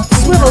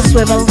 Swivel,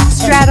 swivel,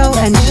 straddle,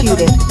 and shoot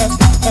it.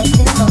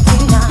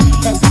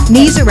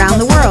 Knees around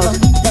the world.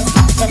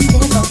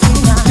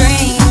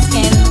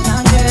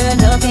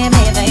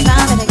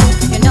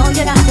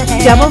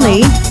 Double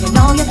knee.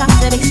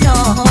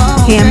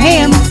 Ham,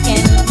 ham.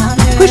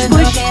 Push,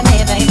 push.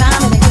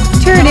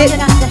 Turn it.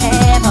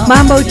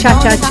 Mambo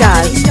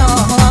cha-cha-chas.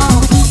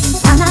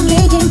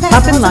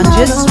 Up and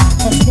lunges.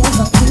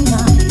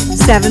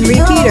 7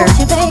 repeater.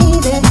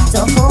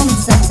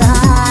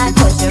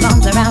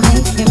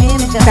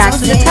 Back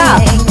to the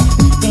top.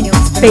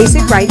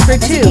 Basic right for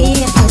 2.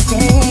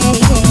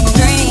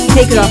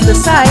 Take it off the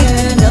side.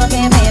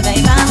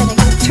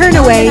 Turn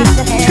away.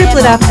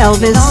 Triplet up,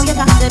 Elvis.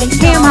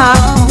 Ham hop.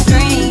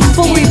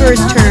 Full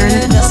reverse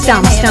turn.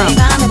 Stomp, stomp.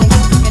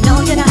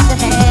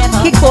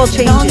 Kickball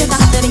changes.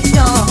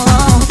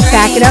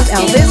 Back it up,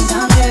 Elvis.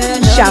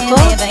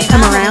 Shuffle.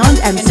 Come around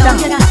and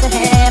stomp.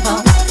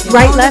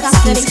 Right, left,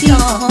 ski, ski.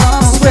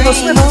 Swivel,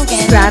 swivel,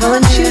 straddle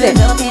and shoot it.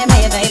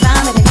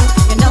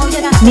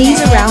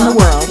 Knees around the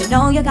world.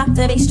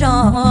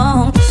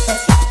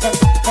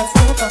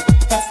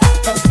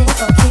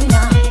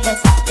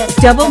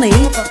 Double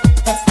knee.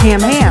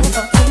 Ham, ham.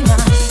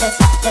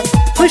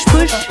 Push,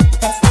 push.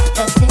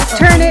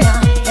 Turn it.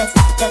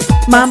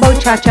 Mambo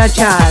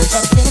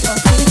cha-cha-chas.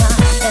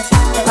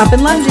 Up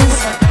and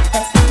lunges.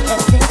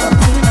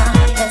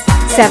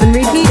 7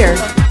 repeater.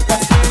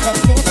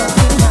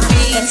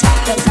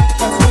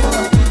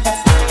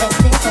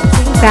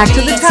 Back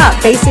to the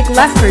top, basic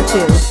left for 2.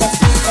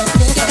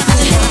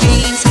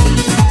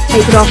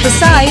 Take it off the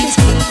side.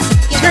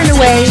 Turn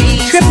away,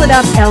 triplet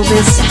up,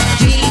 Elvis.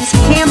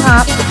 Ham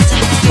hop,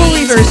 full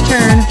reverse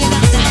turn.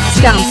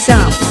 Stomp,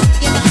 stomp.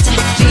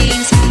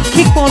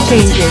 Kickball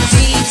changes.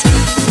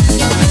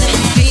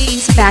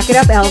 Back it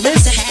up,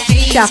 Elvis.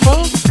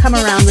 Shuffle, come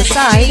around the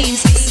side.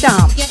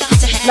 Stomp.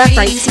 Left,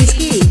 right, ski,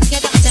 ski.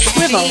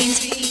 Swivel,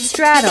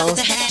 straddle,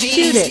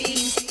 shoot it.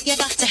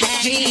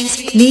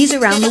 Knees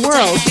around the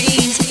world.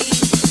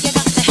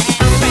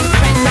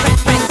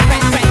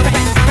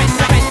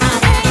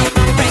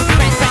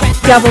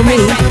 Double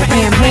knee,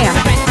 ham, ham.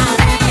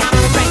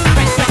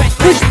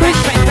 Push, push.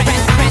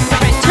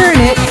 Turn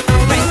it.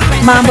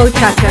 Mambo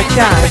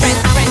cha-cha-chas.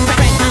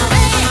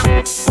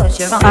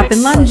 Up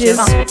in lunges.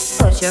 7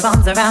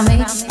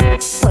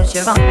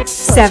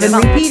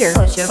 repeater.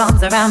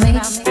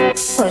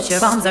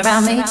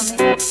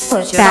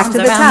 Back to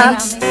the top.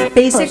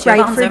 Basic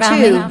right for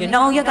 2.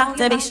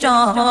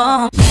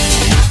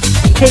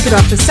 Take it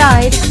off the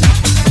side.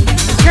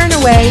 Turn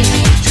away.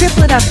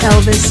 Triplet up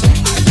Elvis.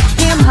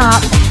 Ham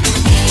hop.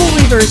 Full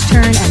reverse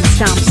turn and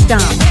stomp,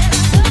 stomp.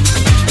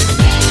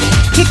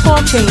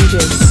 Kickball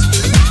changes.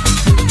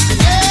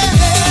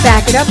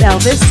 Back it up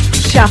Elvis.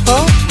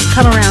 Shuffle.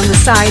 Come around the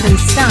side and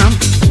stomp.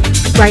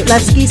 Right,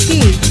 left, ski,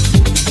 ski.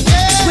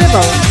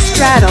 Swivel,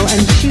 straddle,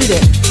 and shoot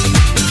it.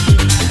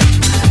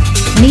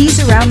 Knees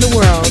around the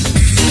world.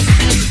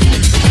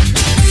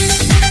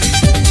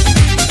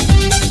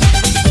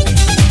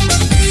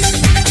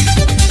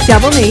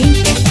 Double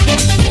knee.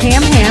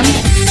 Ham, ham.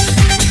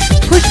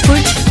 Push,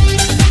 push.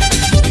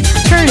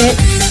 Turn it.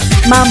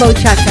 Mambo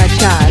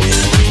cha-cha-chas.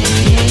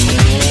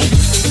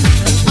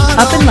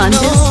 Up in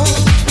lunges.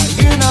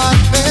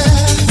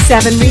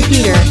 7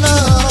 repeater.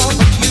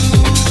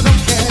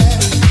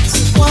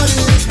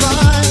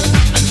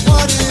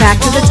 Back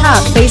to the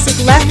top, basic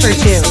left for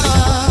 2.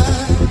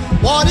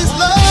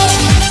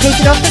 Take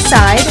it off the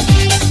side.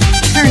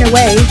 Turn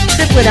away,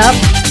 triplet up,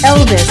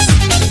 Elvis.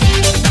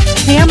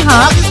 Ham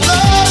hop,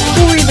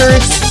 full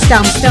reverse,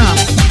 stomp, stomp.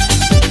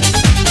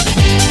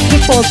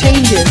 Kickball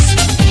changes.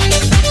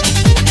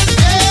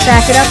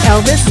 Back it up,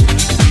 Elvis.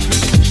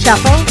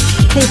 Shuffle,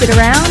 tape it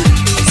around,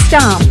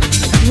 stomp.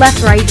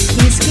 Left, right,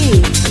 ski,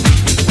 ski.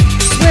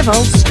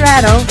 Swivel,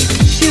 straddle,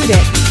 shoot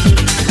it.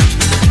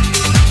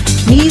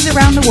 Knees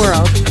around the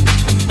world.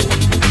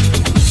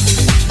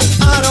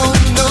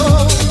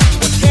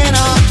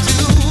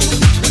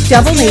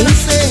 Double knee.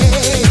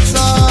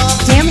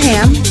 Ham,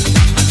 ham.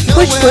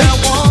 Push, push.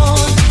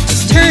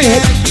 Turn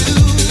it.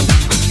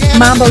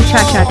 Mambo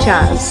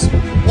cha-cha-chas.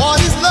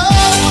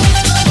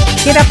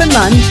 Get up and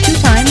lunge 2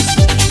 times.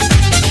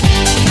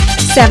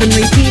 7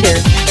 repeater.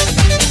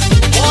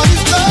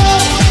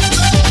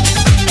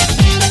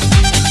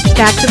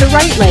 Back to the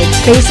right leg,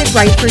 basic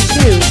right for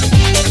 2.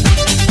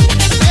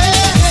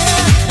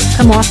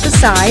 Come off the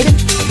side,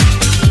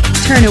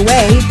 turn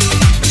away,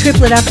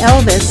 triplet up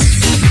Elvis,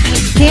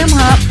 ham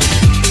hop,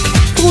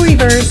 full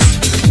reverse,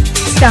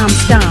 stomp,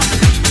 stomp.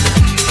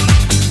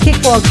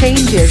 Kickball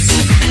changes.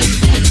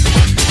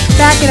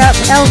 Back it up,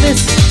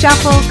 Elvis,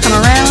 shuffle, come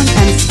around,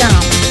 and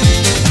stomp.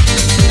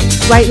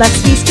 Right, left,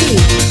 ski, ski.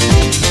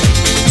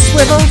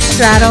 Swivel,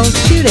 straddle,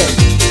 shoot it.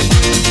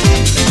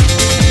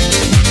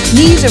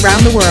 Knees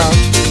around the world.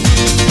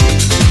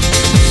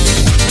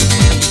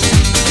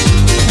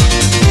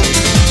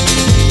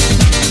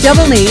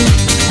 Double knee.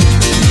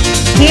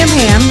 Ham,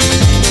 ham.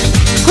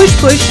 Push,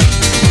 push.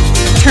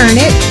 Turn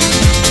it.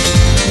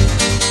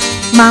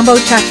 Mambo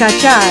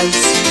cha-cha-chas.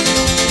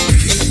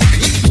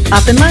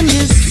 Up in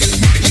lunges.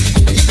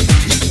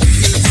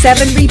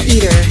 7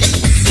 repeater.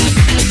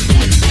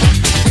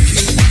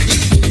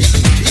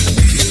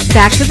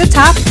 Back to the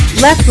top,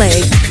 left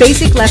leg,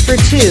 basic left for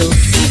 2.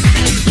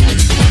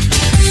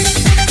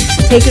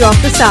 Take it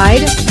off the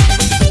side,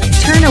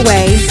 turn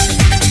away,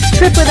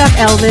 triplet up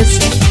Elvis,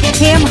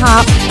 ham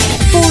hop,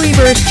 full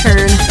reverse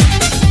turn,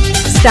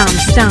 stomp,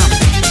 stomp.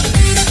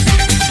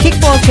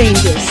 Kickball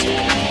changes.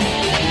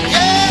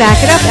 Back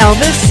it up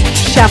Elvis,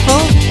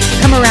 shuffle,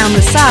 come around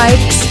the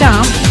side,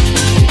 stomp,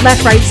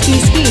 left, right,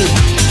 ski, ski.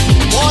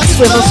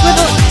 Swivel,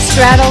 swivel,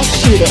 straddle,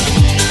 shoot it.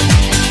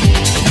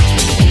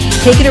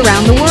 Take it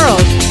around the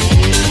world.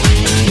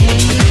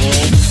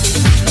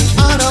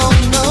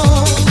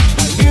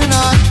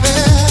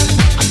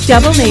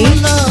 Double knee,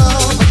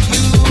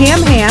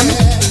 ham, ham,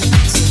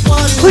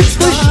 push,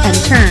 push, and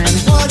turn.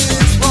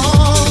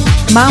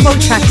 Mambo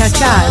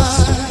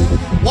cha-cha-chas.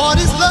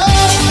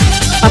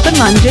 Up in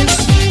lunges.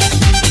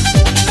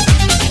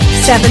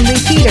 7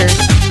 repeater.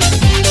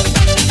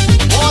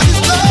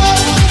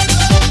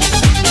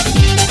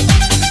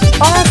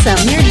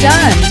 Awesome, you're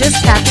done.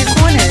 Just tap your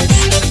corners.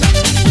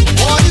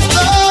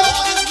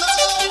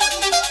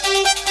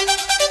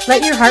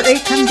 Let your heart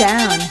rate come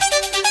down.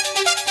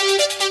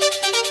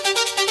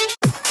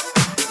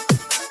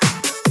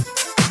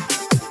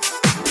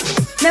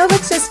 Now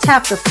let's just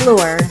tap the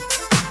floor.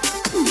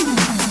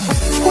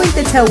 Point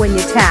the toe when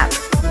you tap.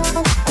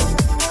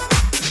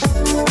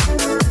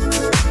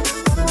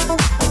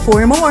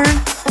 4 more.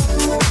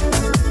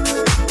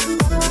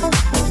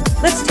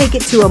 Let's take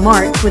it to a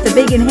march with a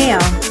big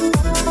inhale.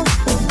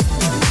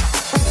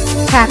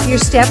 Tap your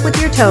step with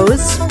your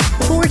toes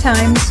 4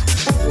 times.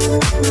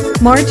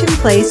 March in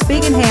place,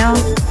 big inhale.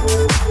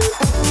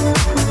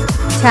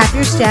 Tap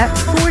your step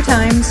 4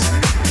 times.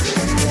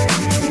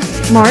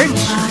 March.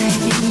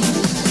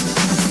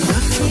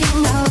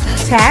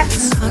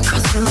 Taps.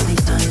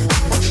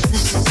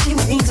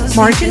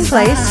 March in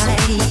place.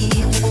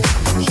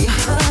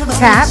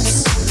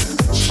 Taps.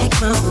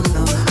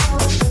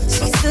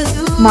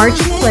 March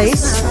in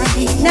place.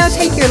 Now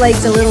take your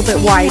legs a little bit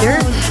wider.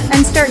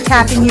 and start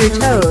tapping your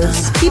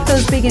toes. Keep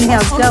those big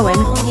inhales going.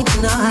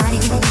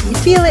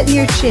 Feel it in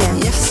your chin.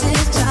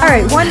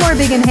 Alright, one more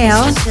big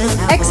inhale.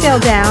 Exhale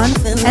down,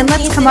 and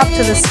let's come up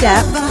to the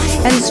step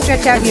and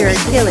stretch out your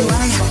Achilles.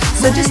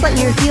 So just let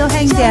your heel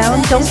hang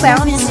down, don't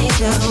bounce.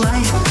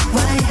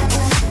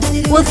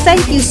 Well,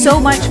 thank you so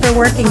much for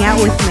working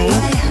out with me.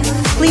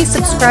 Please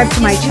subscribe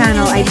to my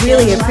channel, I'd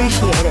really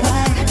appreciate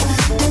it.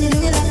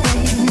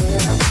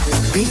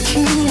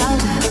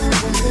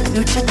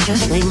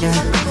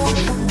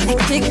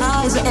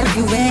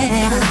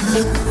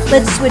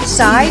 Let's switch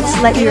sides.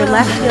 Let your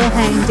left heel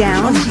hang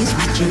down.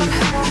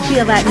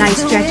 Feel that nice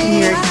stretch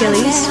in your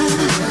Achilles.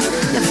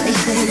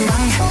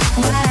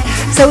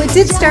 So it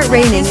did start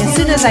raining as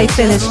soon as I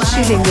finished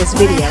shooting this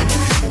video.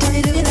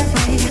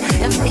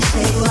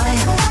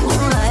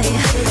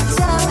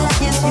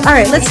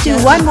 Alright, let's do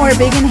one more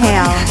big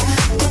inhale.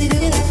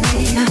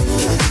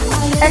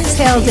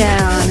 Exhale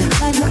down.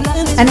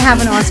 And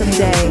have an awesome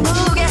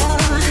day.